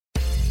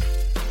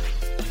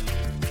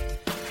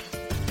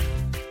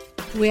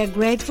We are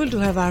grateful to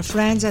have our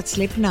friends at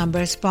Sleep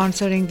Number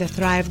sponsoring the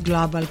Thrive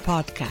Global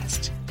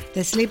podcast.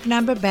 The Sleep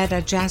Number bed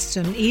adjusts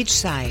on each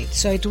side,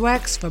 so it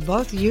works for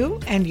both you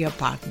and your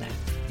partner.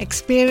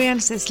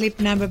 Experience the Sleep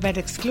Number bed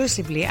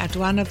exclusively at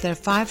one of their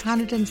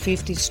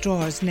 550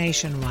 stores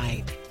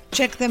nationwide.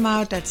 Check them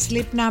out at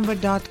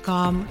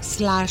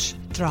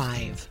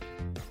sleepnumber.com/thrive.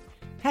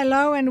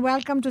 Hello and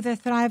welcome to the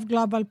Thrive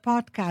Global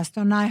podcast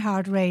on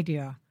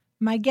iHeartRadio.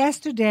 My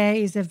guest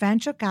today is a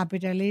venture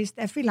capitalist,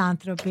 a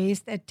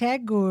philanthropist, a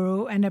tech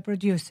guru, and a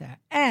producer.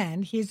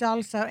 And he's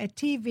also a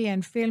TV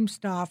and film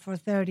star for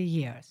 30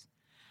 years.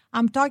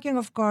 I'm talking,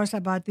 of course,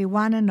 about the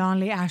one and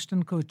only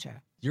Ashton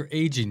Kutcher. You're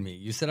aging me.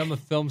 You said I'm a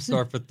film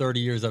star for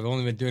 30 years. I've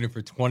only been doing it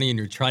for 20, and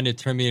you're trying to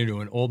turn me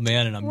into an old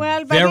man, and I'm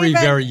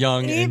very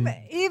young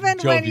Even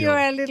jovial. When you were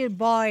a little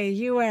boy,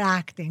 you were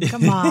acting.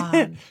 Come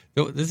on.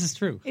 This is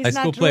true. It's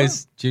high school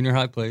plays, junior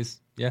high plays.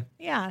 Yeah.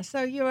 Yeah,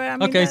 so you were...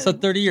 Okay, so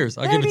 30 years.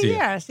 I'll give it to you.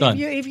 30 years. Done.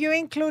 If you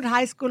include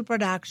high school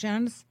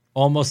productions...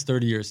 Almost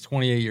 30 years,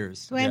 28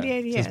 years.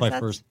 28 years. Since my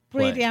That's first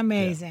play. pretty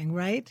amazing,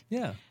 right?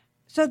 Yeah.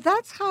 So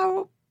that's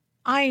how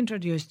I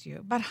introduced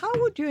you. But how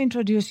would you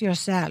introduce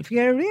yourself?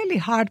 You're a really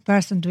hard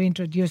person to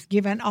introduce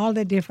given all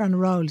the different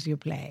roles you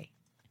play.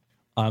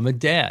 I'm a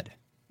dad.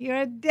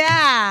 You're a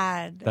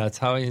dad. That's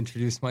how I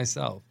introduce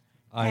myself.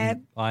 I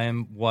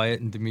am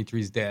Wyatt and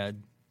Dimitri's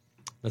dad.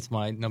 That's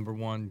my number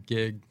one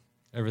gig.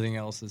 Everything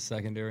else is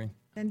secondary.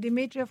 And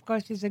Dimitri, of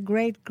course, is a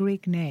great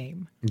Greek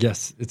name.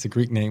 Yes, it's a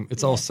Greek name.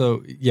 It's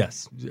also,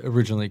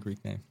 originally a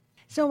Greek name.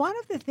 So one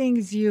of the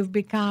things you've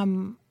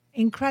become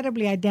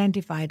incredibly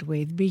identified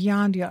with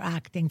beyond your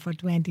acting for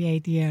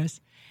 28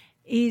 years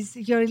is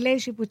your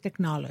relationship with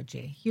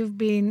technology. You've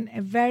been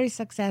a very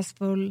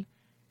successful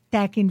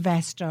tech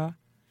investor,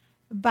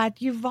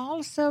 but you've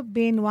also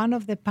been one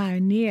of the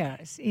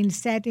pioneers in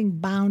setting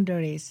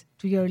boundaries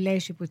to your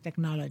relationship with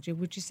technology,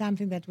 which is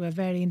something that we're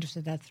very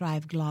interested at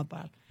Thrive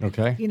Global.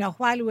 Okay. You know,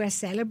 while we're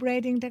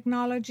celebrating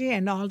technology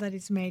and all that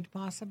it's made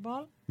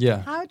possible,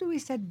 how do we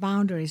set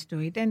boundaries to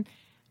it? And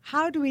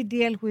how do we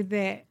deal with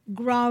the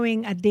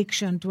growing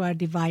addiction to our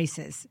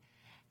devices?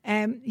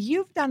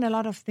 You've done a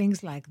lot of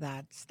things like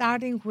that,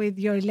 starting with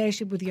your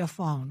relationship with your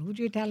phone. Would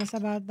you tell us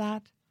about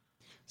that?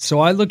 So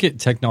I look at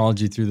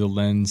technology through the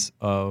lens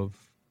of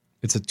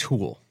it's a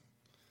tool.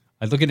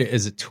 I look at it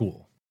as a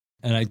tool,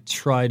 and I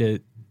try to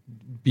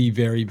be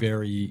very,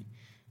 very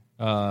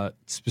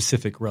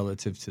specific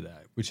relative to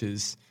that, which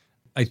is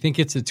I think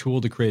it's a tool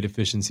to create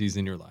efficiencies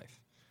in your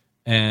life,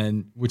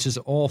 and which is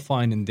all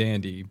fine and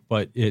dandy,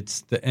 but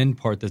it's the end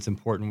part that's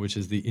important, which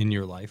is the in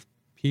your life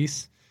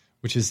piece,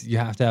 which is you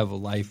have to have a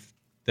life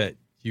that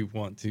you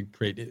want to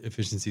create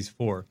efficiencies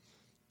for.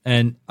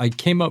 And I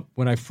came up,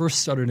 when I first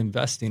started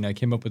investing, I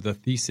came up with a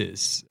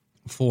thesis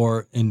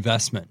for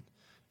investment.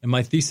 And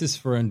my thesis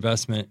for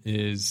investment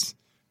is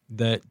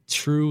that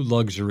true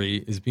luxury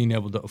is being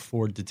able to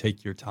afford to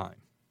take your time.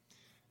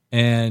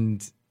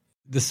 And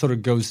this sort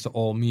of goes to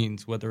all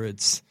means, whether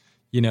it's,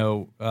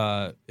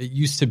 it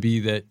used to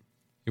be that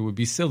it would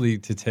be silly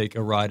to take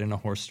a ride in a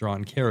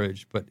horse-drawn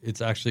carriage, but it's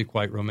actually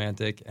quite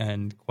romantic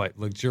and quite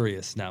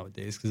luxurious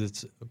nowadays because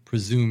it's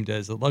presumed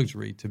as a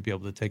luxury to be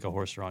able to take a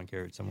horse-drawn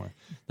carriage somewhere.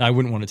 Now, I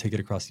wouldn't want to take it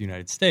across the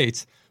United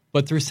States,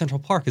 but through Central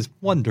Park is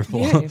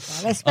wonderful.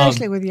 Beautiful,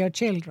 especially with your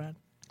children.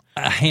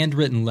 A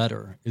handwritten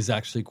letter is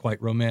actually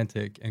quite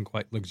romantic and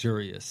quite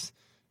luxurious,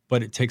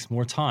 but it takes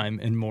more time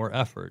and more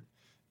effort.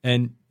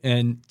 And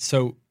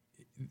so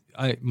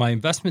my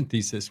investment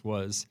thesis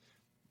was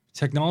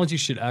technology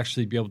should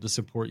actually be able to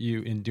support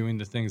you in doing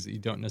the things that you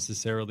don't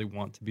necessarily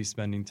want to be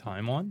spending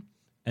time on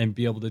and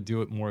be able to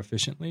do it more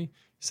efficiently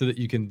so that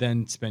you can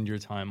then spend your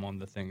time on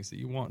the things that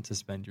you want to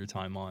spend your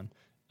time on,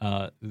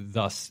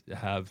 thus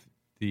have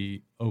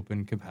the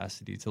open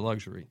capacity to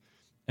luxury.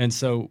 And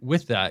so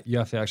with that, you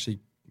have to actually,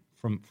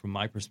 from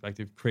my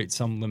perspective, create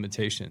some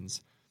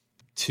limitations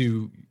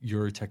to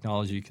your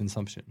technology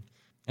consumption.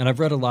 And I've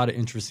read a lot of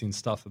interesting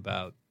stuff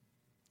about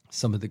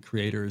some of the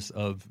creators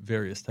of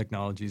various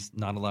technologies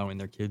not allowing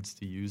their kids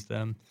to use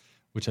them,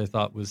 which I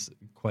thought was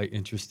quite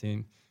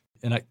interesting.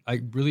 And I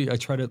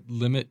try to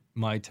limit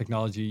my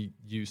technology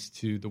use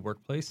to the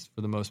workplace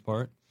for the most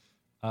part.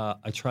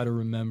 I try to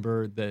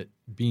remember that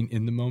being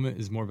in the moment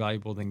is more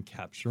valuable than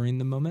capturing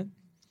the moment.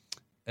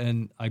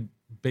 And I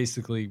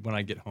basically, when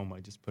I get home,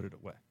 I just put it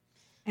away.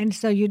 And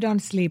so you don't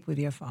sleep with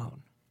your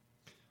phone?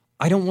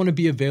 I don't want to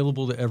be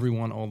available to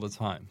everyone all the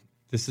time.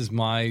 This is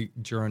my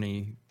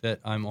journey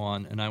that I'm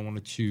on, and I want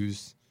to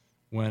choose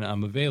when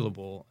I'm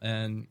available.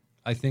 And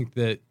I think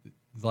that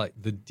like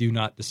the do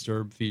not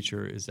disturb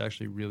feature is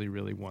actually really,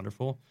 really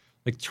wonderful.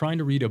 Like trying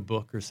to read a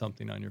book or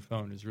something on your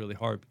phone is really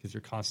hard because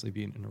you're constantly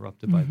being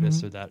interrupted by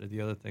this or that or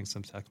the other thing,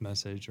 some text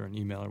message or an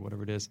email or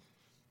whatever it is.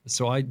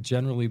 So I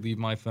generally leave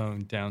my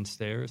phone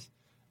downstairs.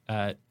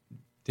 At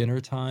dinner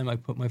time, I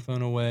put my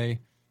phone away.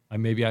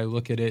 Maybe I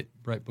look at it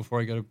right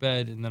before I go to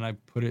bed, and then I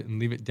put it and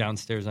leave it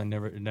downstairs. It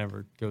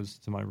never goes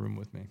to my room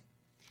with me.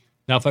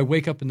 Now, if I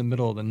wake up in the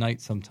middle of the night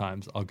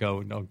sometimes, I'll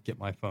go and I'll get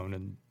my phone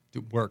and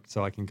work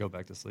so I can go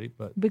back to sleep.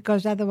 But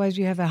Because otherwise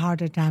you have a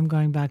harder time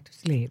going back to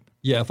sleep.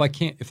 yeah,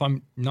 if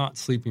I'm not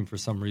sleeping for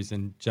some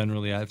reason,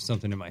 generally I have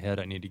something in my head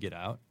I need to get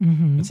out.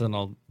 Mm-hmm. And so then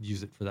I'll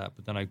use it for that.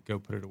 But then I go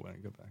put it away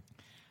and go back.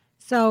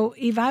 So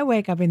if I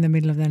wake up in the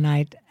middle of the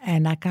night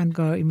and I can't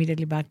go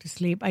immediately back to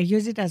sleep, I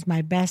use it as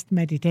my best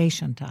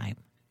meditation time.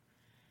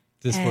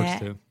 This works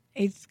too.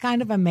 It's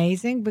kind of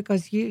amazing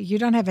because you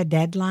don't have a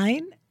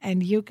deadline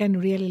and you can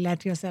really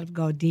let yourself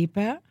go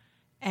deeper,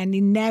 and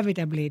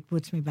inevitably it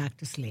puts me back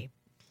to sleep.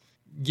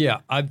 Yeah,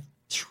 I've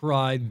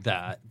tried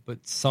that,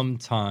 but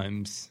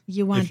sometimes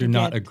You want if you're to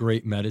not get- a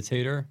great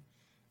meditator,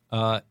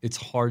 it's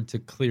hard to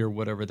clear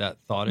whatever that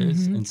thought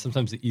is. And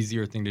sometimes the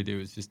easier thing to do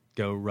is just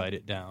go write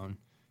it down,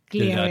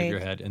 get it Clear out of it. your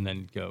head, and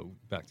then go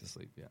back to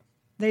sleep. Yeah,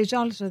 There's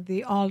also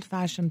the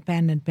old-fashioned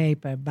pen and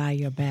paper by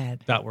your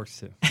bed. that works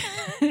too.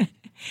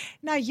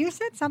 Now, you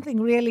said something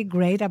really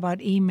great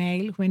about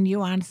email when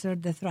you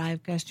answered the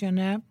Thrive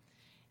questionnaire.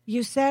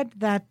 You said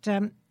that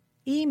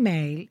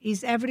email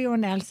is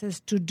everyone else's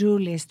to-do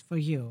list for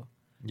you.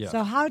 Yeah.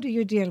 So how do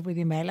you deal with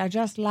email? I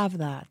just love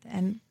that.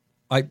 And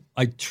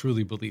I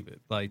truly believe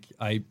it. Like,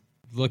 I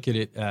look at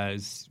it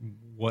as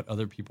what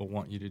other people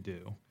want you to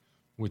do,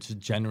 which is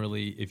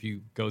generally, if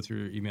you go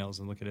through your emails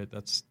and look at it,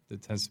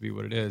 that tends to be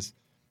what it is.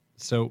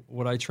 So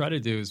what I try to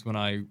do is when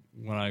I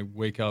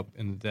wake up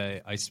in the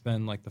day, I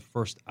spend like the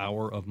first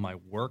hour of my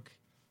work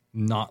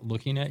not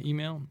looking at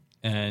email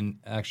and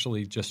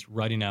actually just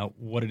writing out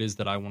what it is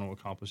that I want to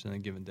accomplish in a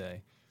given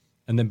day.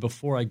 And then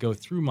before I go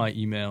through my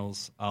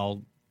emails,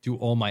 I'll do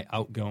all my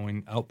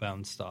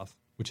outbound stuff,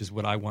 which is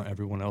what I want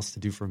everyone else to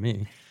do for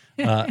me.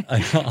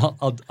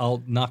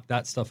 I'll knock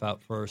that stuff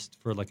out first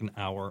for like an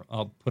hour.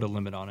 I'll put a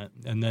limit on it,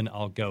 and then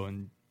I'll go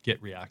and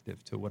get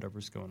reactive to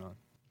whatever's going on.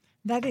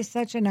 that is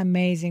such an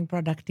amazing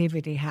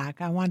productivity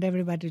hack. I want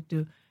everybody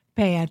to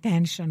pay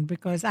attention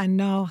because I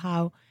know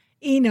how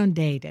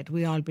inundated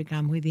we all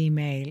become with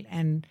email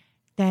and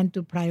tend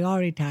to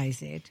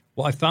prioritize it.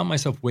 Well, I found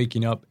myself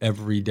waking up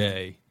every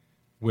day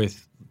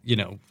with,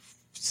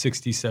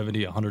 60,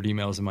 70, 100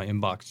 emails in my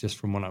inbox just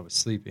from when I was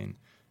sleeping.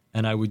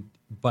 And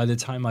by the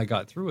time I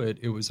got through it,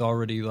 it was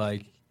already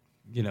like,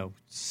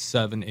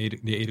 7,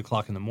 8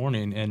 o'clock in the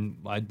morning. And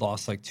I'd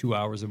lost like 2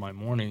 hours of my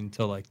morning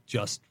to like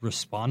just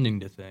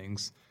responding to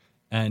things.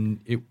 And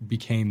it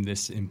became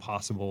this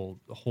impossible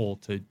hole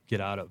to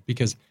get out of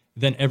because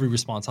then every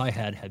response I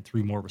had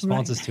 3 more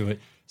responses to it.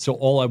 So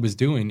all I was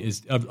doing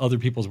is other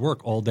people's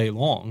work all day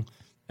long.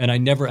 And I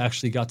never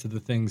actually got to the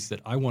things that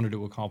I wanted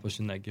to accomplish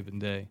in that given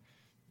day,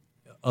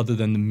 other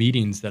than the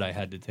meetings that I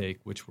had to take,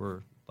 which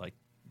were like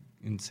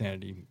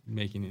insanity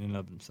making in and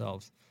of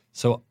themselves.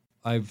 So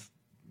I've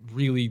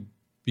really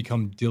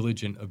become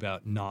diligent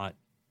about not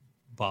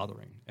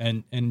bothering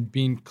and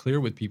being clear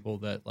with people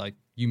that like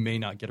you may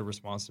not get a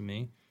response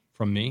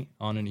from me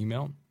on an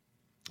email.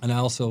 And I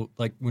also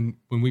like when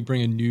we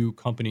bring a new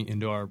company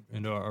into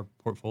our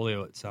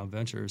portfolio at Sound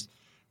Ventures,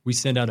 we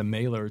send out a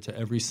mailer to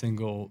every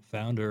single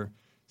founder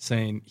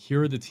saying,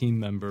 here are the team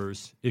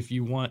members. If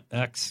you want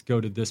X,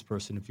 go to this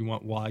person. If you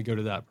want Y, go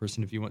to that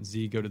person. If you want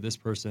Z, go to this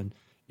person.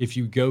 If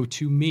you go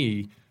to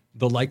me,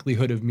 the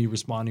likelihood of me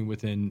responding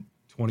within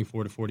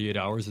 24 to 48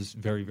 hours is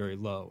very, very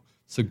low.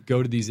 So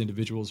go to these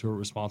individuals who are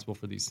responsible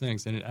for these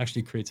things, and it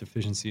actually creates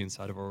efficiency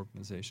inside of our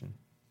organization.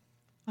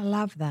 I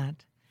love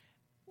that.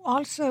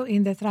 Also,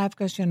 in the Thrive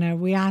questionnaire,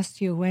 we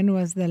asked you when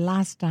was the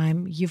last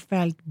time you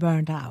felt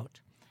burnt out.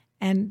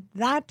 And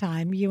that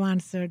time you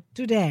answered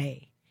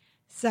today.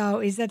 So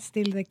is that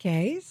still the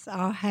case,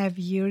 or have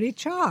you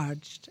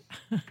recharged?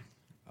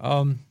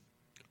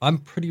 I'm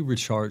pretty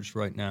recharged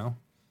right now.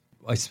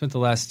 I spent the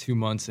last 2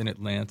 months in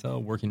Atlanta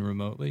working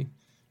remotely.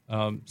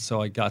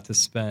 So I got to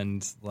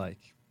spend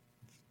like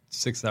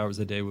 6 hours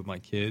a day with my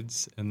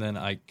kids. And then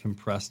I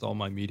compressed all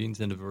my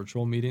meetings into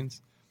virtual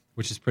meetings,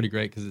 which is pretty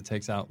great because it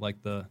takes out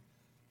like the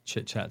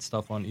chit chat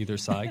stuff on either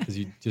side because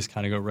you just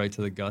kind of go right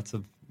to the guts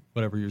of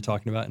whatever you're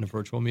talking about in a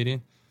virtual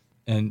meeting.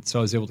 And so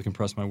I was able to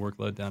compress my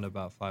workload down to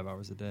about 5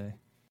 hours a day.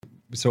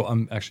 So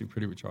I'm actually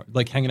pretty recharged.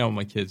 Like hanging out with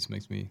my kids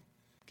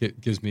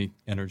gives me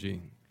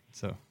energy.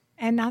 So.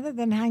 And other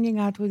than hanging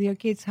out with your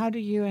kids, how do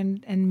you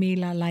and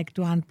Mila like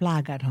to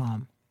unplug at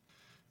home?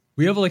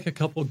 We have like a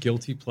couple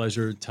guilty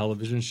pleasure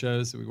television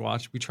shows that we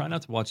watch. We try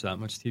not to watch that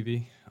much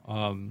TV,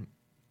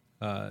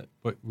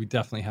 but we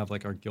definitely have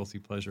like our guilty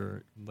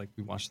pleasure. Like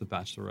we watch The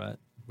Bachelorette,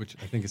 which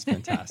I think is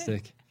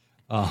fantastic,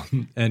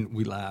 and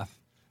we laugh.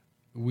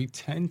 We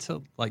tend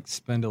to like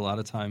spend a lot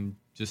of time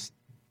just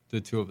the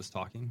two of us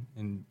talking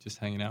and just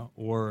hanging out,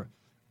 or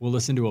we'll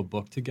listen to a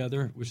book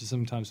together, which is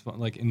sometimes fun.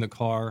 Like in the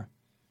car,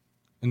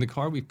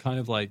 we kind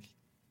of like,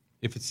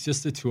 if it's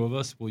just the two of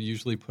us, we'll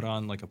usually put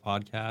on like a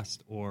podcast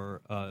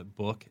or a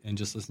book and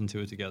just listen to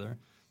it together,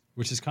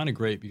 which is kind of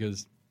great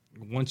because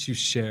once you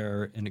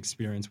share an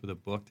experience with a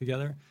book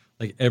together,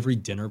 like every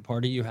dinner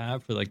party you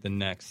have for like the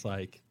next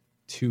like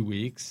 2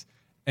 weeks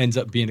ends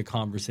up being a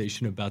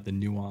conversation about the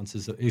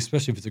nuances,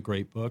 especially if it's a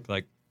great book.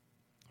 Like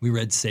we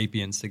read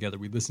Sapiens together.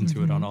 We listened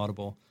to it on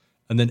Audible.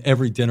 And then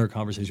every dinner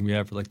conversation we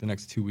had for like the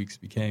next 2 weeks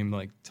became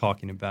like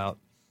talking about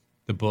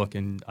the book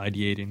and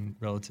ideating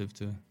relative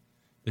to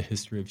the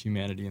history of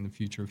humanity and the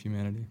future of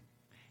humanity.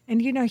 And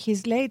his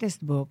latest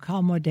book,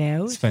 Homo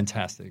Deus, It's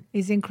fantastic.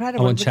 is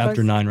incredible. I'm on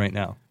chapter 9 right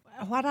now.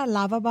 What I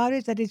love about it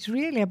is that it's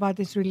really about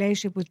this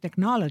relationship with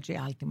technology,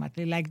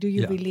 ultimately. Like, do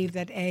you Yeah. believe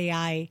that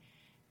AI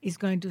is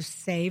going to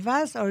save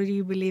us, or do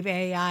you believe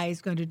AI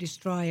is going to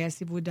destroy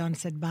us if we don't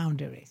set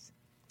boundaries?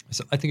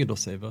 So I think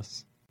it'll save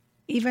us.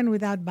 Even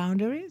without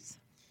boundaries?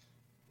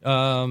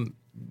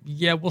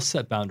 Yeah, we'll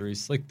set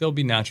boundaries. Like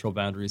there'll be natural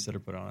boundaries that are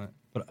put on it,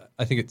 but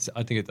I think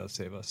it does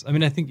save us. I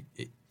mean, I think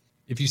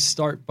if you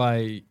start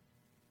by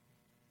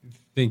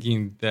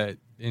thinking that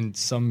in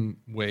some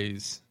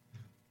ways,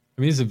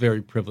 I mean, it's a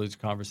very privileged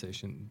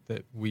conversation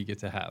that we get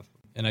to have,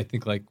 and I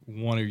think like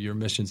one of your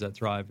missions at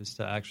Thrive is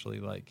to actually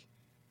like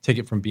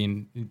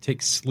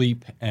take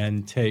sleep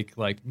and take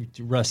like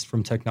rest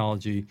from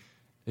technology,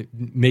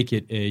 make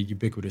it a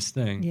ubiquitous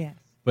thing. Yes.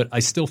 But I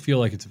still feel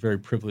like it's a very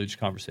privileged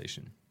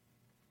conversation.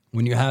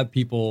 When you have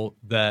people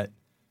that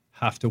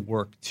have to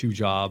work 2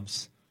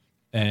 jobs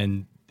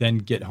and then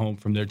get home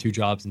from their 2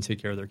 jobs and take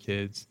care of their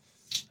kids,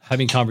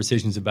 having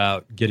conversations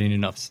about getting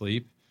enough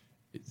sleep,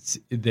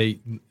 I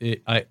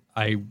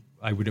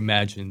would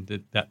imagine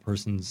that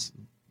person's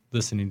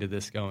listening to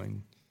this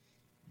going,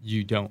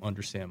 you don't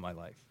understand my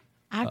life.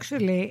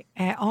 Actually,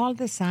 all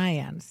the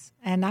science,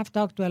 and I've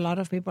talked to a lot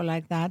of people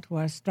like that who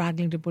are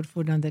struggling to put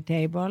food on the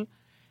table,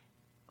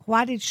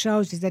 what it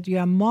shows is that you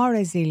are more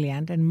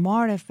resilient and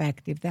more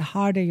effective the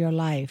harder your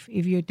life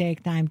if you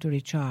take time to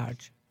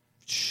recharge.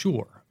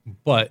 Sure,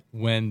 but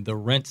when the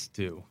rent's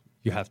due,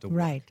 you have to work.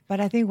 Right,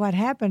 but I think what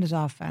happens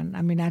often,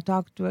 I mean, I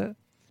talked to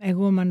a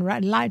woman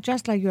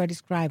just like you are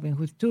describing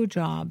with 2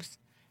 jobs,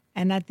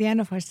 and at the end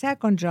of her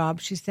second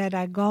job, she said,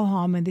 I go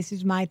home and this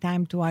is my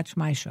time to watch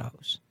my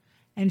shows.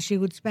 And she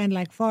would spend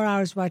like 4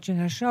 hours watching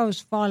her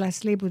shows, fall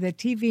asleep with the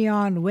TV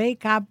on,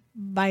 wake up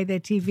by the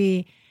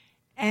TV,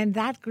 and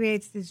that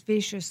creates this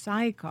vicious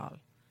cycle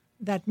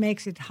that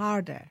makes it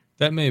harder.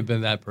 That may have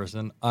been that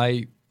person.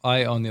 I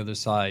on the other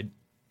side,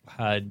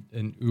 had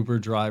an Uber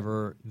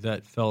driver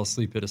that fell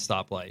asleep at a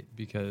stoplight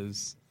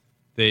because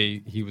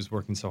he was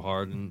working so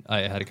hard, and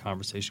I had a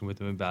conversation with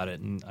him about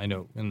it. And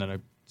then I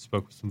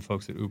spoke with some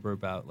folks at Uber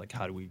about like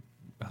how do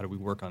we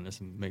work on this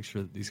and make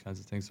sure that these kinds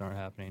of things aren't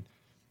happening.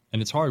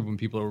 And it's hard when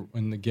people are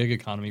in the gig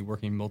economy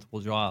working multiple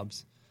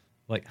jobs.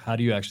 Like, how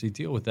do you actually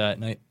deal with that?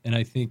 And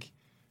I think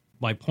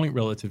my point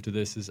relative to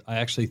this is I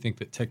actually think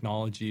that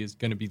technology is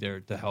going to be there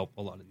to help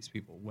a lot of these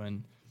people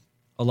when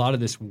a lot of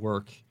this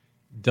work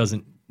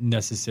doesn't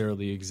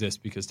necessarily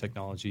exist because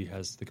technology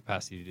has the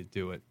capacity to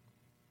do it.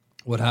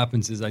 What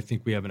happens is I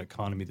think we have an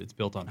economy that's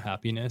built on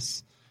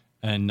happiness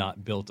and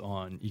not built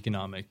on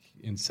economic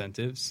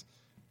incentives.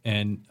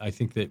 And I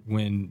think that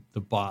when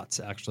the bots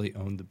actually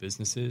own the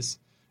businesses,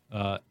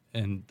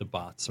 and the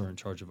bots are in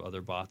charge of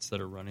other bots that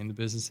are running the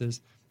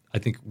businesses, I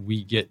think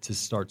we get to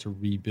start to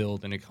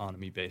rebuild an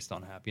economy based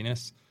on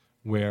happiness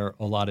where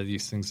a lot of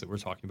these things that we're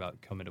talking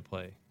about come into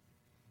play.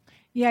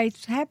 Yeah,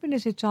 it's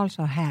happiness, it's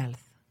also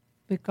health,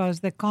 because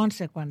the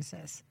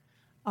consequences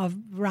of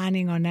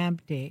running on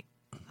empty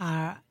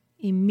are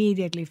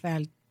immediately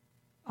felt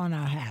on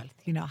our health.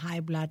 High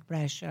blood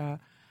pressure,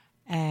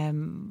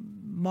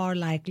 more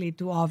likely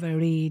to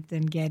overeat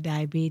and get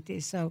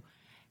diabetes. So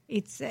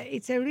it's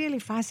a really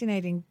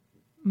fascinating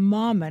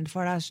moment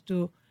for us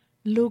to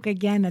look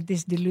again at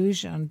this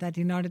delusion that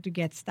in order to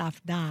get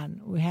stuff done,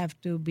 we have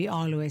to be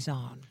always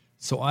on.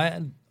 So I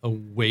had a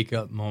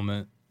wake-up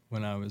moment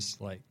when I was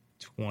like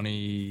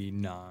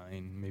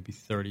 29, maybe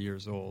 30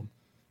 years old,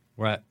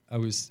 where I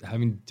was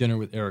having dinner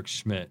with Eric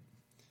Schmidt,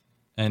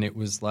 and it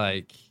was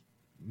like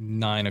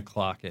 9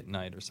 o'clock at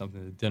night or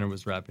something. The dinner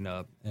was wrapping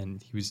up,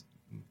 and he was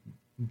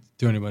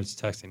doing a bunch of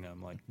texting. And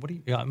I'm like, "What are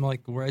you?" I'm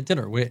like, "We're at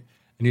dinner." Wait.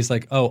 And he's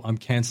like, "Oh, I'm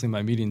canceling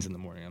my meetings in the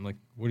morning." I'm like,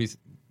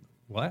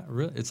 "What?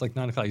 Really? It's like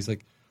 9 o'clock." He's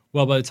like,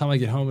 "Well, by the time I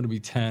get home, it'll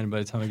be 10. By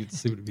the time I get to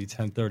sleep, it'll be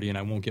 10:30, and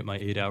I won't get my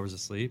 8 hours of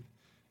sleep."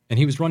 And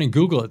he was running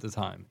Google at the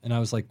time. And I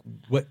was like,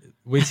 "What?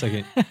 Wait a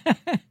second.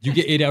 You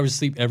get 8 hours of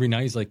sleep every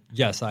night?" He's like,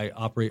 "Yes, I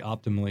operate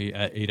optimally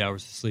at 8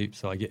 hours of sleep.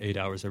 So I get 8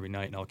 hours every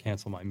night, and I'll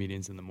cancel my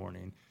meetings in the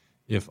morning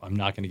if I'm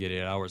not going to get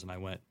 8 hours." And I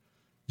went,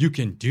 "You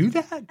can do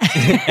that?"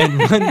 And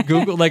run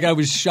Google. Like, I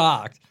was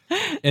shocked.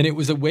 And it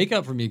was a wake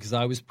up for me because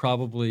I was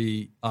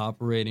probably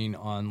operating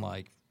on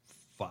like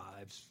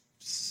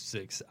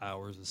 5-6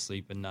 hours of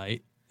sleep a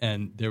night.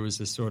 And there was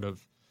this sort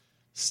of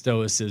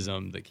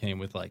stoicism that came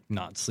with like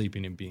not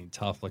sleeping and being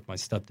tough. Like my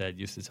stepdad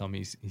used to tell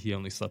me he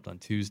only slept on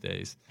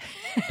Tuesdays.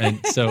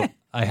 And so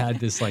I had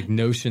this like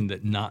notion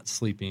that not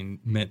sleeping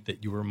meant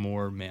that you were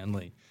more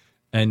manly.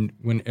 And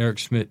when Eric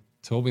Schmidt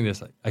told me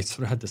this, I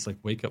sort of had this like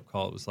wake up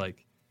call. It was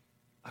like,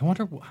 I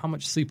wonder how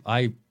much sleep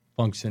I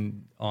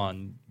function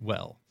on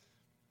well.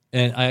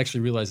 And I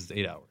actually realized it's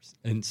 8 hours.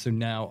 And so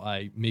now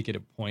I make it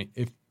a point.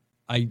 If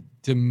I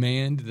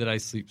demand that I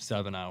sleep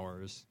 7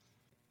 hours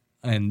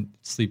and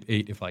sleep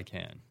 8 if I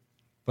can.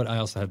 But I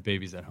also have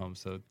babies at home,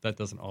 so that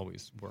doesn't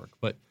always work.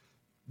 But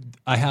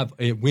I have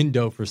a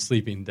window for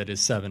sleeping that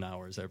is 7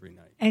 hours every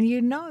night. And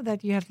you know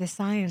that you have the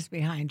science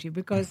behind you,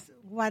 because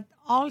what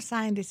all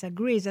scientists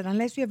agree is that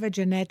unless you have a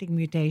genetic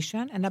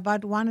mutation, and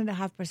about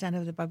 1.5%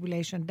 of the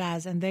population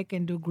does, and they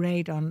can do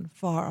great on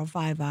 4 or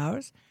 5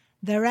 hours,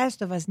 the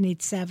rest of us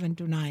need 7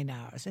 to 9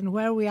 hours. And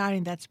where we are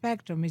in that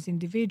spectrum is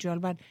individual.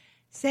 But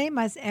same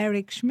as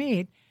Eric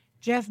Schmidt,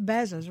 Jeff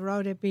Bezos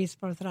wrote a piece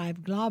for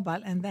Thrive Global,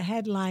 and the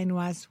headline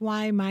was,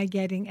 "Why am I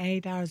getting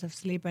 8 hours of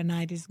sleep a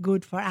night is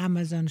good for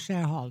Amazon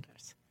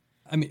shareholders."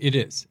 I mean, it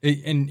is.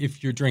 And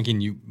if you're drinking,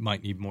 you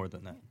might need more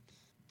than that.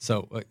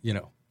 So,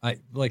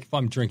 if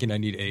I'm drinking, I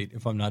need 8.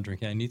 If I'm not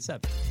drinking, I need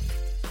 7.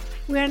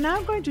 We are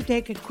now going to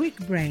take a quick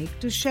break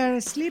to share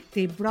a sleep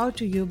tip brought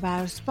to you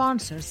by our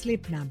sponsor,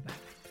 Sleep Number,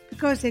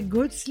 because a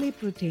good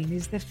sleep routine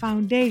is the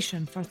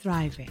foundation for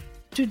thriving.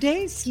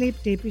 Today's sleep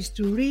tip is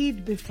to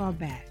read before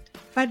bed.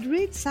 But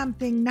read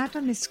something not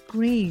on a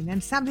screen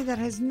and something that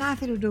has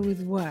nothing to do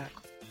with work.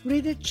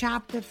 Read a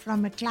chapter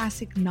from a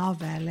classic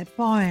novel, a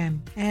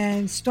poem,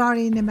 a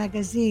story in a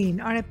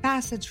magazine, or a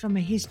passage from a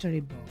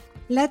history book.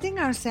 Letting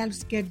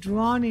ourselves get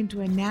drawn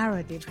into a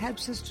narrative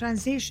helps us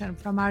transition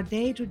from our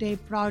day-to-day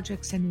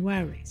projects and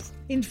worries.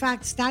 In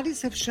fact,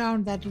 studies have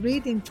shown that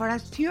reading for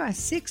as few as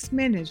 6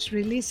 minutes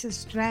releases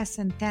stress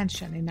and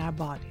tension in our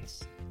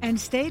bodies. And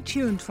stay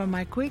tuned for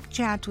my quick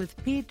chat with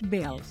Pete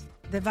Bills,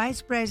 the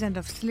Vice President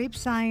of Sleep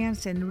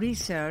Science and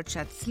Research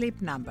at Sleep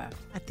Number,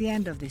 at the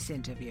end of this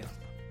interview.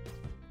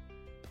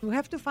 We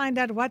have to find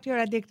out what you're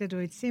addicted to.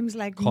 It seems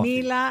like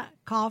Coffee. Mila,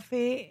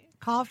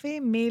 coffee,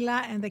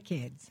 Mila, and the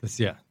kids.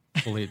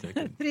 Fully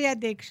addicted. 3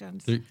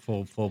 addictions. 3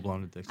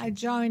 full-blown addiction. I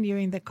join you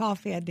in the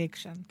coffee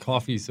addiction.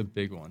 Coffee's a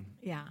big one.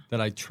 Yeah.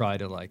 That I try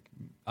to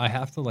I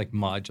have to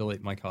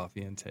modulate my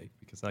coffee intake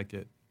because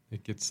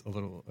it gets a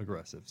little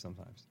aggressive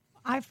sometimes.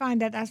 I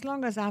find that as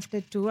long as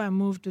after 2 I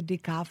move to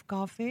decaf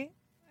coffee,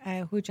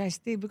 which I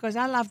still, because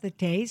I love the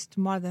taste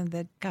more than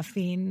the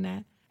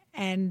caffeine.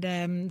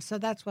 And so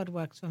that's what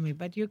works for me.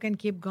 But you can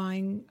keep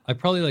going. I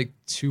probably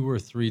 2 or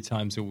 3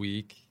 times a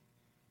week,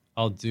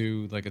 I'll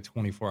do a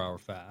 24-hour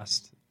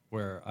fast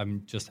where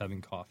I'm just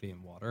having coffee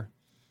and water.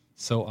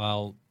 So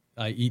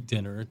I eat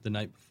dinner the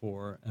night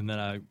before, and then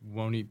I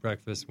won't eat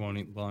breakfast, won't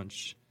eat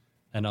lunch,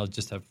 and I'll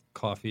just have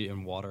coffee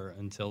and water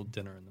until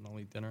dinner, and then I'll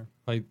eat dinner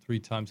probably 3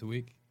 times a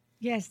week.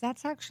 Yes,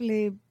 that's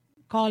actually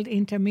called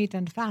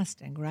intermittent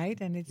fasting, right?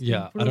 And it's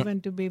been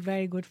proven to be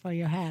very good for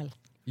your health.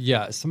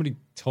 Yeah, somebody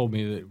told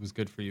me that it was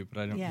good for you, but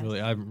I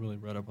haven't really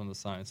read up on the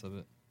science of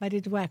it. But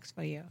it works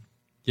for you.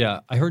 Yeah,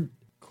 I heard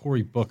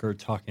Cory Booker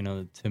talking on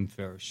the Tim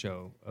Ferriss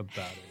show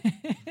about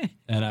it.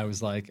 And I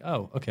was like,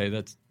 oh, okay,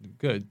 that's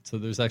good. So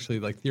there's actually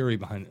theory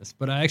behind this.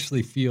 But I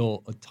actually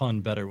feel a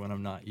ton better when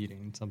I'm not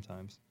eating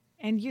sometimes.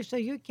 And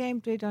you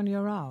came to it on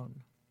your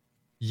own?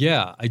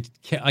 Yeah,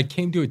 I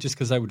came to it just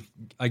because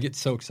I get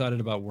so excited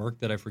about work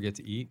that I forget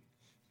to eat.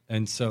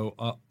 And so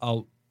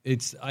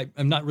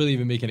I'm not really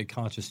even making a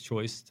conscious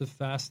choice to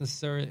fast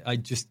necessarily. I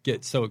just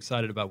get so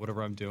excited about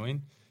whatever I'm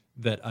doing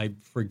that I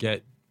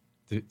forget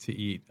to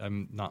eat.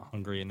 I'm not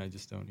hungry and I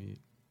just don't eat.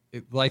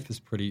 Life is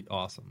pretty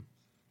awesome.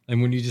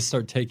 And when you just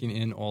start taking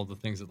in all the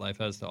things that life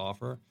has to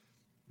offer,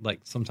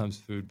 sometimes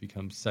food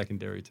becomes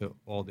secondary to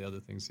all the other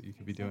things that you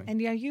could be doing.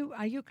 And are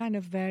you kind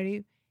of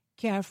very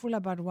careful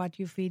about what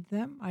you feed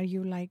them? Are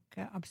you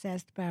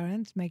obsessed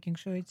parents, making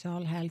sure it's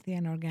all healthy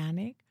and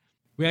organic?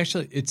 We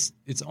actually,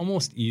 it's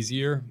almost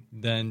easier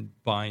than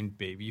buying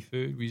baby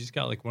food. We just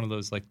got one of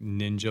those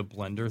Ninja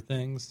blender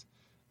things,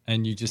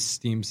 and you just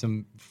steam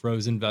some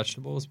frozen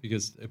vegetables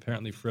because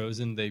apparently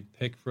they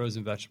pick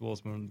frozen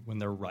vegetables when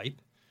they're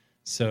ripe.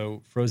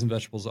 So frozen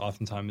vegetables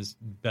oftentimes is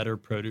better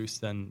produce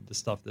than the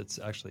stuff that's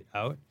actually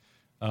out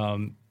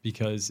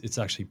because it's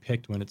actually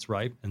picked when it's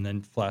ripe and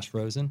then flash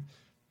frozen.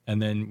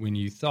 And then when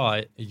you thaw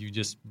it, you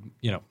just,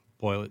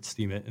 boil it,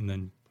 steam it, and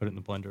then put it in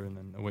the blender, and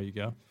then away you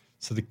go.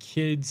 So the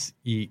kids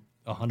eat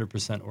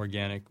 100%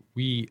 organic.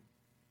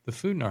 The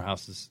food in our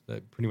house is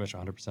pretty much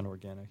 100%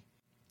 organic.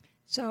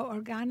 So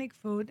organic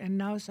food and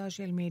no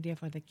social media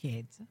for the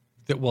kids?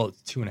 It's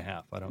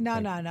 2.5. I don't.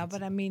 No.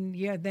 But I mean,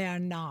 they are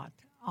not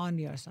on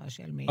your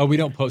social media. Oh, we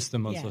don't post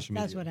them on social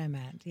media. That's what I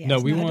meant. Yes. No,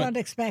 I don't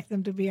expect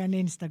them to be on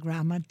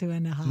Instagram at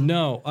 2.5.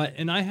 No,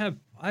 and I have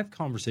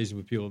conversations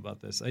with people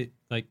about this.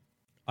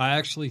 I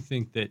actually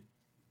think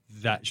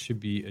that should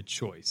be a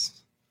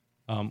choice.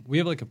 We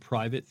have a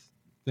private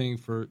thing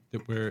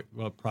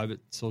a private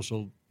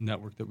social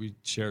network that we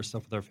share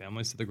stuff with our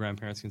families so the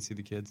grandparents can see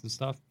the kids and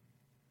stuff.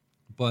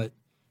 But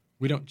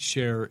we don't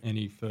share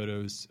any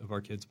photos of our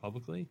kids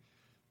publicly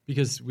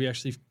because we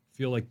actually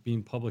feel like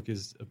being public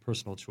is a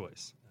personal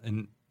choice.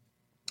 And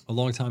a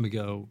long time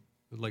ago,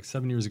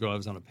 7 years ago, I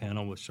was on a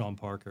panel with Sean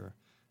Parker,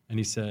 and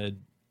he said,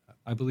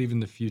 I believe in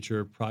the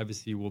future,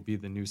 privacy will be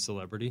the new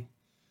celebrity.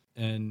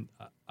 And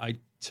I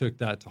took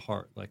that to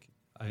heart.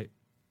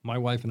 My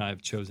wife and I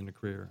have chosen a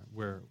career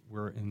where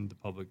we're in the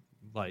public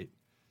light,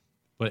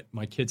 but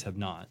my kids have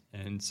not.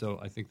 And so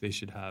I think they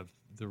should have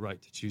the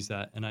right to choose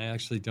that. And I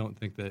actually don't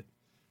think that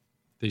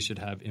they should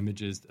have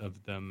images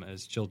of them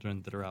as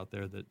children that are out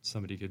there that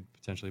somebody could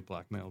potentially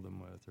blackmail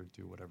them with or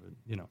do whatever.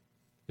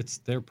 It's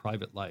their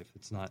private life.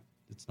 It's not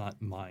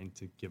mine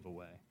to give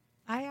away.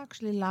 I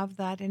actually love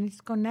that. And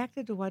it's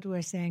connected to what we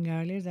were saying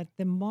earlier, that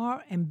the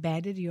more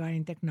embedded you are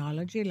in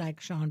technology,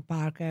 like Sean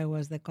Parker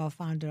was the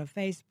co-founder of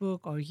Facebook,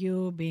 or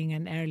you being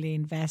an early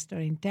investor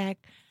in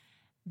tech,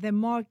 the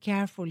more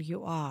careful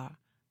you are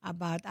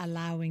about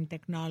allowing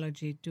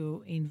technology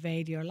to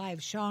invade your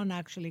life. Sean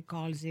actually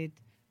calls it,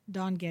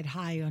 don't get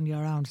high on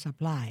your own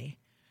supply.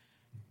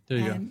 There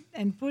you go.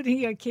 And putting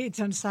your kids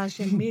on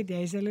social media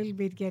is a little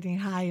bit getting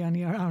high on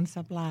your own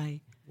supply.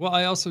 Well,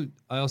 I also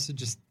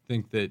just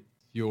think that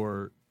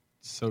your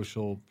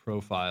social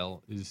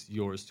profile is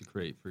yours to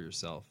create for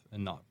yourself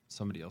and not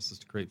somebody else's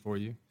to create for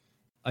you.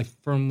 I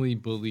firmly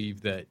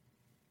believe that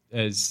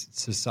as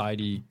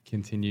society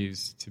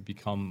continues to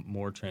become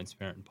more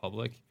transparent and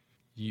public,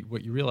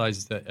 what you realize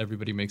is that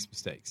everybody makes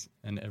mistakes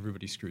and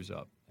everybody screws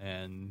up,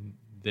 and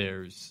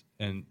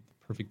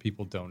perfect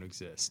people don't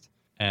exist.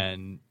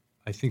 And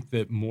I think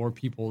that more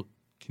people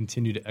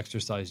continue to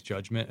exercise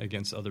judgment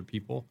against other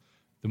people,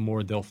 the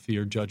more they'll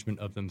fear judgment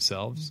of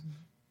themselves. Mm-hmm.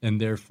 And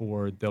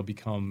therefore, they'll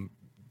become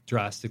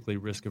drastically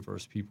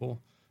risk-averse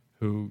people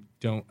who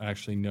don't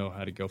actually know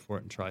how to go for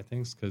it and try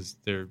things because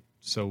they're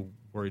so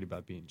worried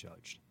about being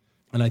judged.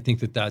 And I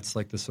think that that's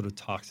like the sort of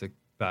toxic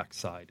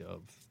backside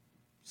of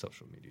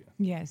social media.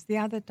 Yes, the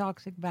other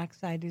toxic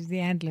backside is the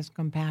endless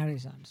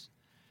comparisons,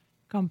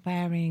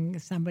 comparing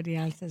somebody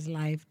else's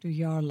life to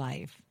your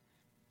life.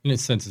 In a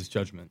sense, it's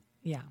judgment.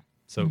 Yeah.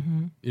 So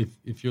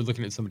if you're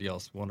looking at somebody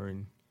else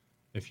wondering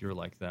if you're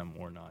like them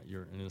or not,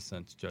 you're in a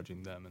sense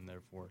judging them and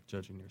therefore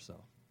judging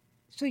yourself.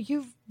 So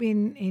you've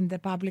been in the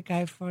public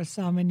eye for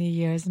so many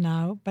years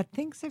now, but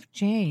things have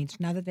changed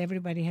now that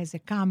everybody has a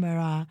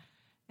camera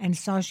and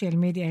social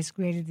media has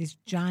created this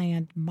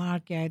giant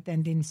market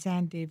and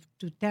incentive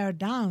to tear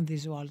down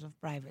these walls of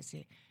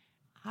privacy.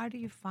 How do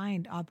you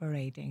find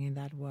operating in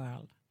that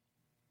world?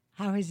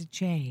 How has it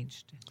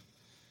changed?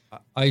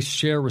 I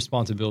share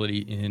responsibility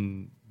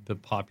in the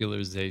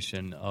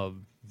popularization of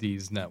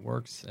these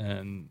networks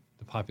and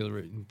the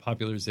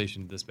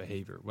popularization of this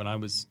behavior. When I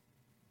was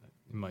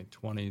in my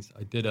 20s,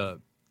 I did a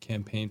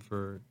campaign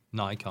for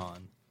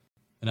Nikon,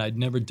 and I'd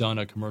never done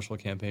a commercial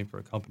campaign for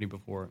a company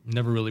before.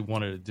 Never really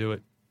wanted to do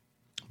it.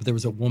 But there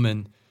was a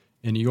woman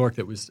in New York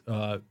that was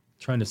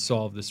trying to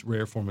solve this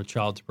rare form of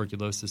child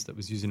tuberculosis that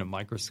was using a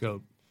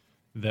microscope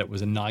that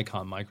was a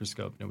Nikon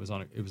microscope,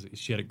 and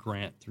she had a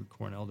grant through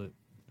Cornell that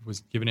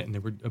was giving it, and they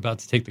were about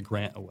to take the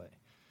grant away.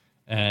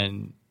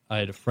 And I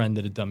had a friend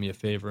that had done me a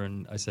favor,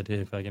 and I said, hey,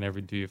 if I can ever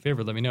do you a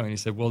favor, let me know. And he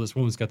said, well, this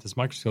woman's got this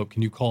microscope.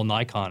 Can you call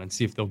Nikon and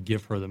see if they'll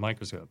give her the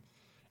microscope?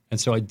 And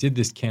so I did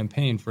this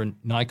campaign for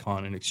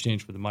Nikon in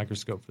exchange for the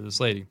microscope for this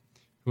lady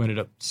who ended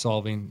up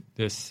solving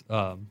this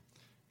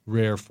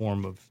rare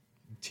form of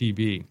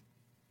TB.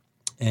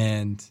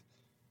 And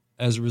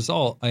as a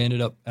result, I ended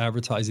up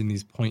advertising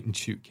these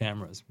point-and-shoot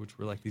cameras, which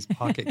were like these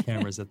pocket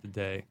cameras at the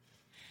day,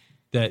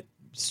 that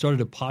started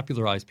to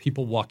popularize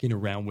people walking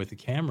around with a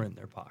camera in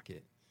their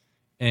pocket.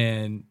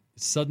 And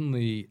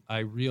suddenly I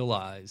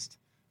realized,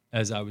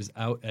 as I was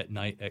out at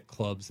night at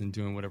clubs and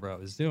doing whatever I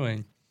was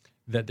doing,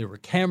 that there were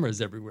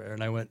cameras everywhere.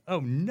 And I went, oh,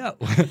 no.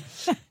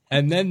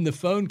 And then the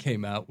phone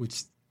came out,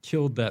 which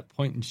killed that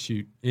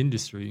point-and-shoot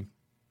industry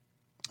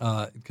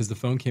because the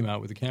phone came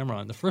out with a camera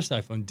on. The first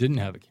iPhone didn't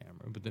have a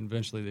camera, but then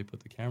eventually they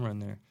put the camera in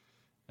there.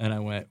 And I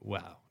went,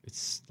 wow,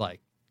 it's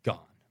like gone.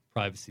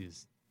 Privacy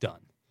is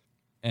done.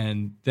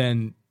 And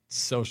then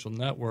social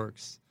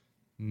networks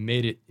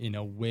made it in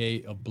a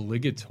way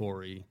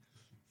obligatory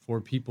for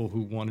people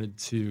who wanted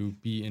to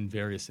be in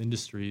various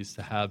industries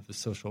to have the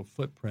social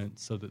footprint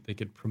so that they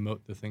could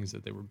promote the things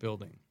that they were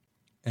building.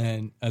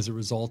 And as a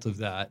result of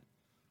that,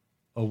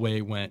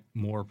 away went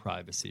more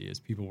privacy as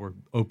people were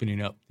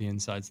opening up the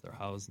insides of their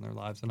house and their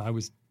lives. And I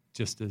was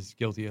just as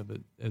guilty of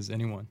it as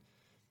anyone.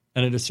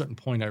 And at a certain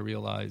point, I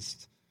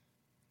realized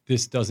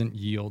this doesn't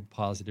yield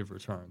positive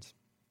returns.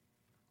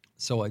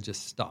 So I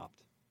just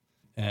stopped.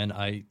 And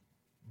I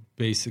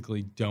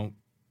basically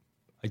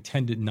I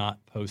tend to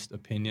not post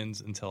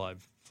opinions until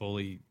I've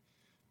fully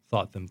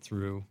thought them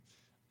through.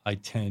 I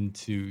tend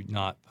to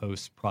not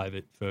post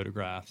private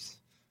photographs.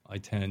 I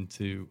tend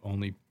to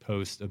only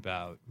post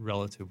about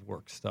relative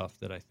work stuff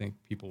that I think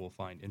people will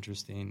find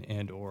interesting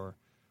and or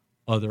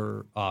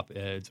other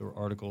op-eds or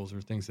articles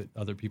or things that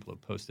other people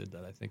have posted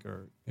that I think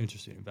are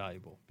interesting and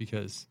valuable,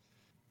 because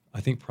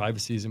I think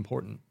privacy is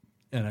important.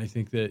 And I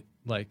think that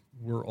I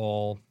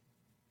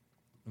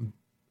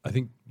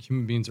think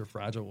human beings are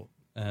fragile,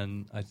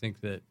 and I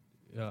think that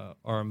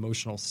our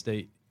emotional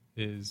state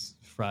is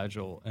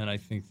fragile, and I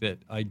think that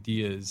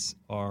ideas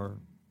are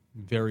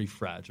very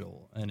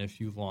fragile, and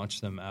if you launch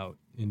them out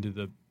into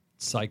the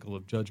cycle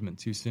of judgment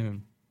too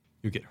soon,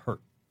 you get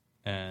hurt,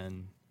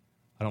 and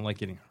I don't like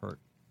getting hurt.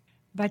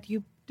 But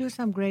you do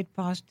some great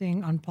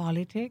posting on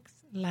politics,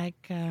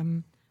 like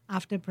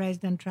after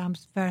President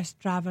Trump's first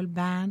travel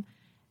ban,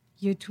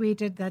 you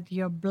tweeted that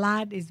your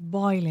blood is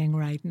boiling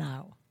right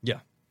now. Yeah.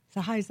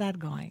 So how is that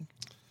going?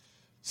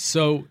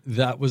 So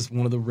that was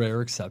one of the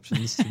rare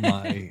exceptions to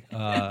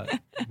my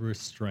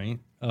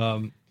restraint.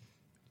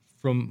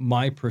 From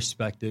my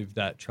perspective,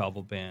 that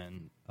travel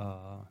ban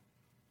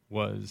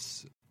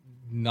was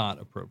not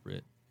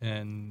appropriate.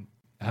 And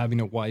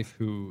having a wife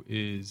who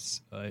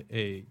is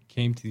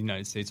came to the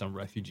United States on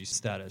refugee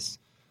status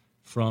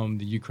from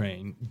the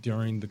Ukraine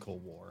during the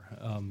Cold War,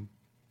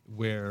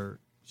 where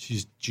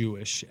she's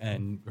Jewish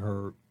and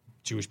her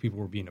Jewish people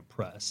were being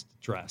oppressed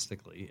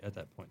drastically at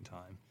that point in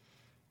time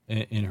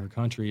in her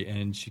country,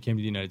 and she came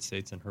to the United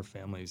States, and her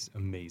family's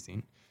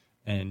amazing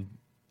and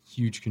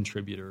huge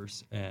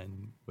contributors,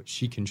 and what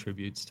she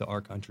contributes to our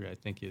country, I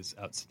think, is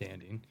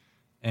outstanding.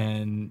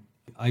 And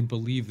I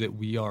believe that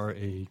we are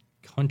a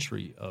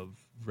country of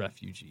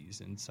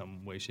refugees in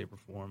some way, shape, or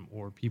form,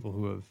 or people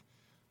who have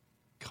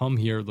come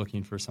here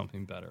looking for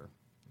something better.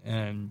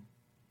 And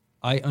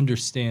I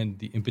understand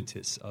the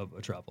impetus of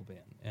a travel ban,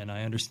 and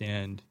I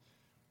understand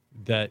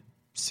that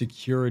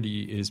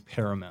security is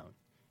paramount.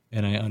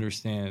 And I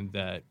understand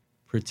that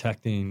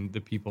protecting the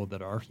people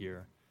that are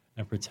here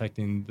and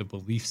protecting the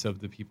beliefs of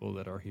the people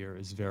that are here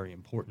is very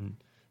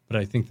important. But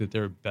I think that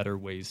there are better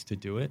ways to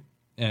do it.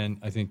 And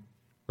I think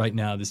right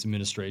now this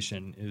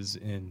administration is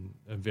in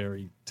a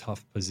very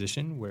tough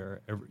position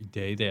where every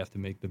day they have to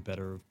make the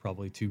better of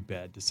probably two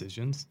bad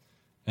decisions.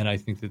 And I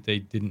think that they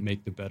didn't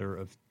make the better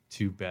of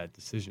two bad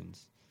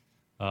decisions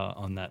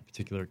on that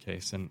particular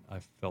case. And I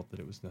felt that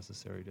it was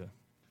necessary to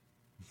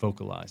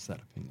vocalize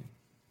that opinion.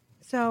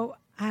 So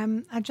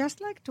I'd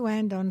just like to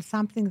end on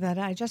something that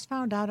I just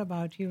found out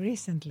about you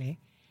recently,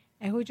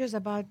 which is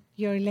about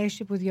your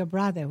relationship with your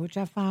brother, which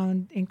I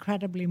found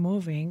incredibly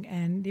moving.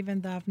 And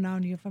even though I've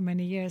known you for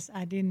many years,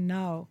 I didn't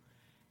know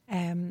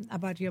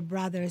about your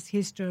brother's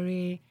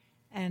history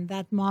and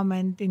that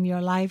moment in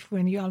your life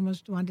when you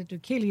almost wanted to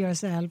kill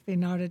yourself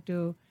in order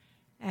to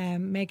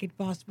make it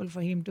possible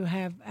for him to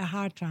have a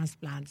heart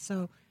transplant.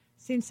 So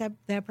since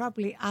there are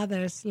probably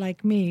others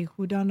like me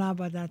who don't know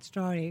about that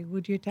story,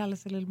 would you tell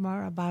us a little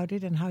more about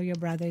it and how your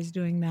brother is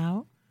doing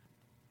now?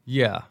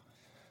 Yeah.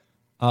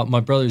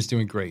 My brother is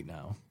doing great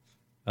now.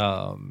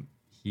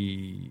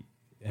 He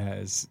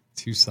has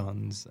two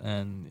sons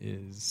and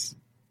is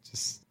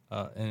just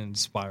an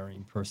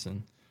inspiring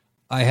person.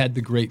 I had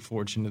the great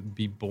fortune to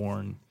be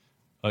born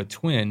a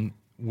twin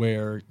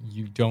where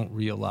you don't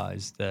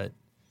realize that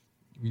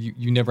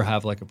you never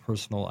have like a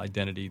personal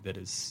identity that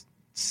is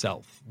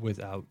self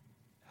without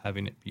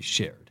having it be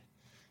shared.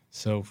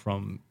 So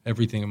from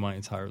everything in my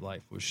entire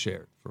life was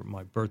shared, from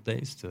my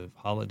birthdays to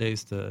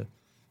holidays to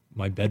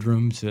my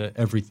bedroom to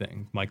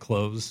everything, my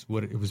clothes,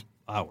 it was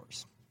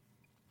ours.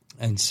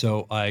 And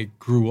so I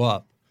grew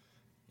up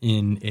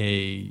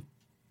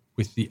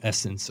with the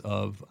essence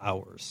of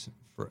ours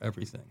for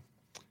everything.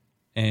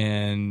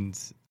 And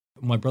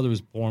my brother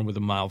was born with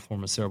a mild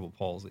form of cerebral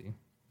palsy.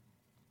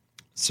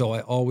 So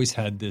I always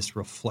had this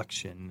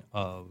reflection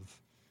of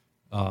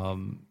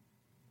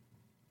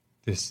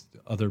this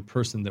other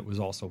person that was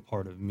also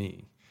part of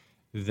me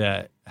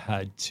that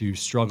had to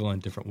struggle in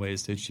different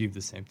ways to achieve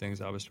the same things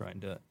I was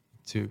trying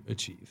to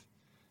achieve.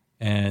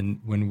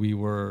 And when we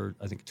were,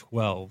 I think,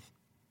 12,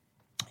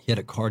 he had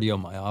a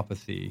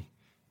cardiomyopathy,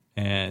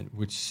 and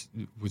which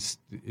was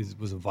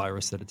a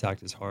virus that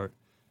attacked his heart,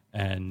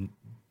 and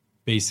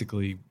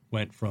basically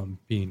went from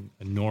being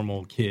a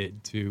normal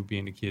kid to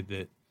being a kid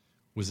that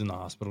was in the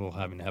hospital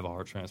having to have a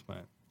heart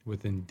transplant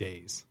within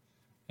days.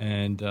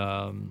 And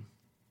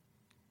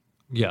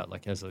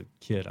like as a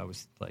kid, I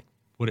was like,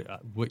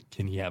 what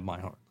can he have my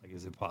heart? Like,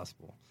 is it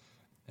possible?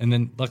 And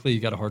then luckily he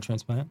got a heart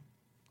transplant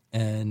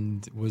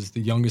and was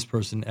the youngest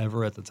person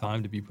ever at the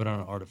time to be put on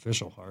an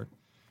artificial heart,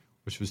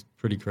 which was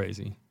pretty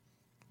crazy.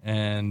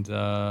 And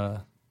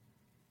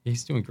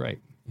he's doing great.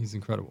 He's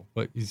incredible.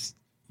 But he's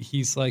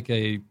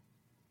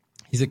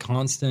a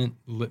constant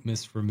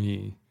litmus for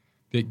me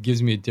that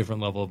gives me a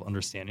different level of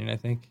understanding, I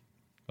think,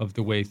 of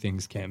the way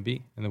things can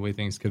be and the way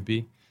things could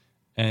be.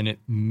 And it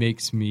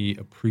makes me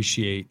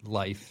appreciate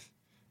life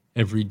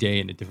every day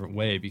in a different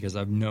way, because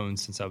I've known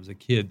since I was a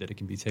kid that it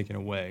can be taken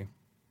away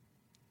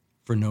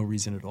for no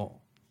reason at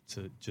all,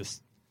 to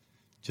just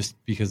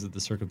because of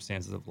the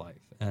circumstances of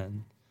life.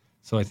 And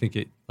so I think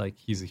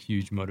he's a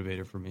huge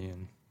motivator for me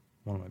and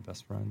one of my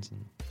best friends.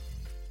 And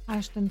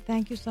Ashton,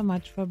 thank you so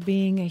much for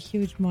being a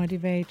huge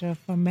motivator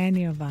for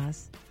many of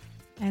us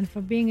and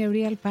for being a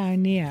real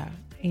pioneer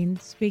in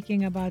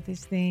speaking about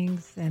these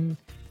things and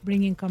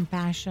bringing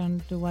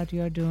compassion to what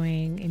you're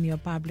doing in your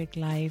public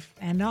life,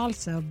 and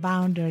also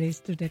boundaries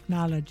to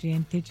technology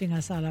and teaching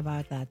us all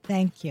about that.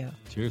 Thank you.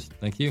 Cheers.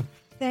 Thank you.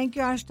 Thank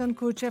you, Ashton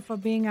Kutcher, for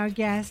being our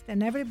guest,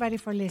 and everybody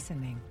for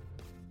listening.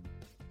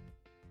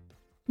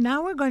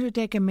 Now we're going to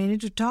take a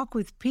minute to talk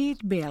with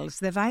Pete Bills,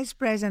 the Vice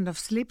President of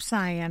Sleep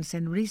Science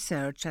and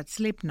Research at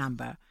Sleep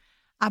Number,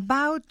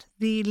 about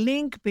the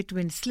link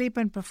between sleep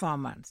and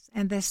performance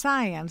and the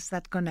science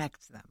that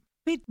connects them.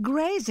 Pete,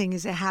 grazing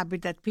is a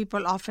habit that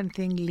people often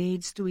think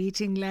leads to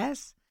eating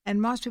less,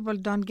 And most people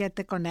don't get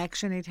the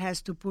connection it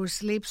has to poor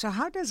sleep. So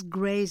how does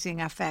grazing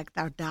affect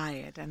our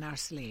diet and our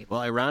sleep?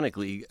 Well,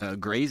 ironically,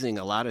 grazing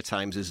a lot of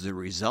times is the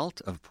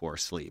result of poor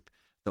sleep.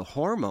 The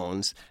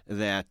hormones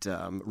that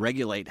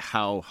regulate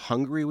how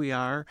hungry we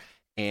are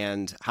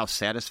and how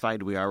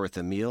satisfied we are with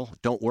a meal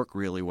don't work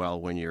really well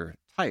when you're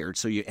tired,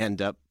 so you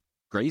end up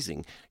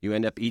grazing. You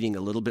end up eating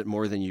a little bit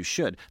more than you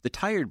should. The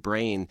tired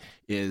brain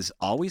is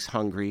always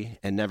hungry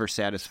and never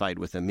satisfied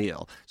with a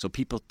meal, so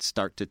people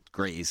start to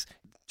graze.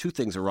 Two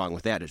things are wrong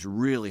with that. It's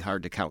really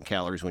hard to count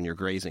calories when you're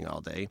grazing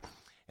all day.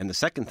 And the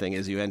second thing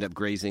is you end up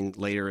grazing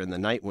later in the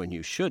night when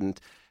you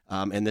shouldn't,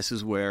 and this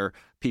is where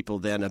people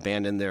then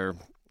abandon their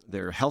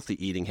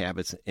healthy eating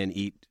habits and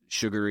eat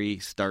sugary,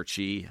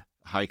 starchy,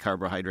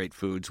 high-carbohydrate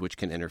foods, which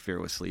can interfere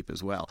with sleep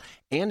as well.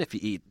 And if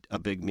you eat a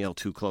big meal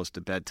too close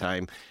to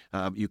bedtime,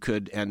 you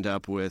could end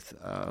up with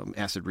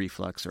acid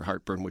reflux or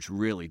heartburn, which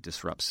really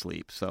disrupts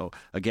sleep. So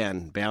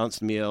again,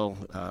 balanced meal,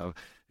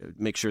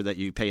 make sure that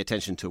you pay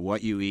attention to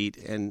what you eat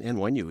and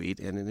when you eat,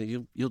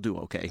 and you'll do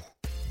okay.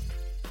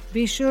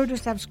 Be sure to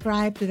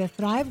subscribe to the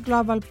Thrive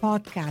Global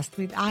podcast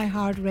with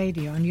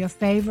iHeartRadio on your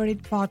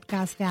favorite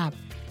podcast app.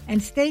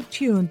 And stay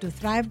tuned to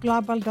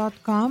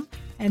thriveglobal.com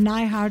and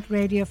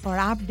iHeartRadio for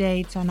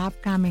updates on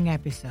upcoming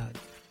episodes.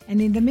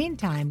 And in the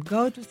meantime,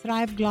 go to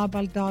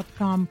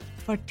thriveglobal.com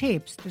for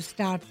tips to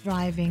start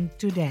thriving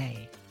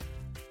today.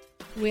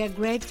 We are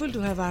grateful to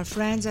have our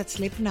friends at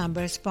Sleep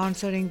Number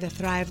sponsoring the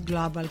Thrive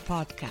Global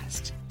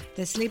podcast.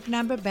 The Sleep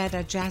Number bed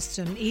adjusts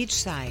on each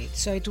side,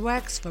 so it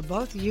works for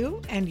both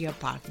you and your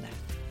partner.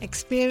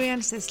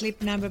 Experience the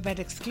Sleep Number bed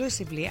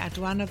exclusively at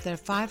one of their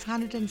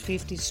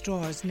 550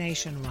 stores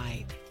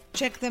nationwide.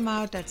 Check them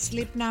out at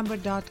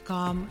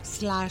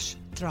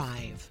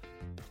sleepnumber.com/thrive.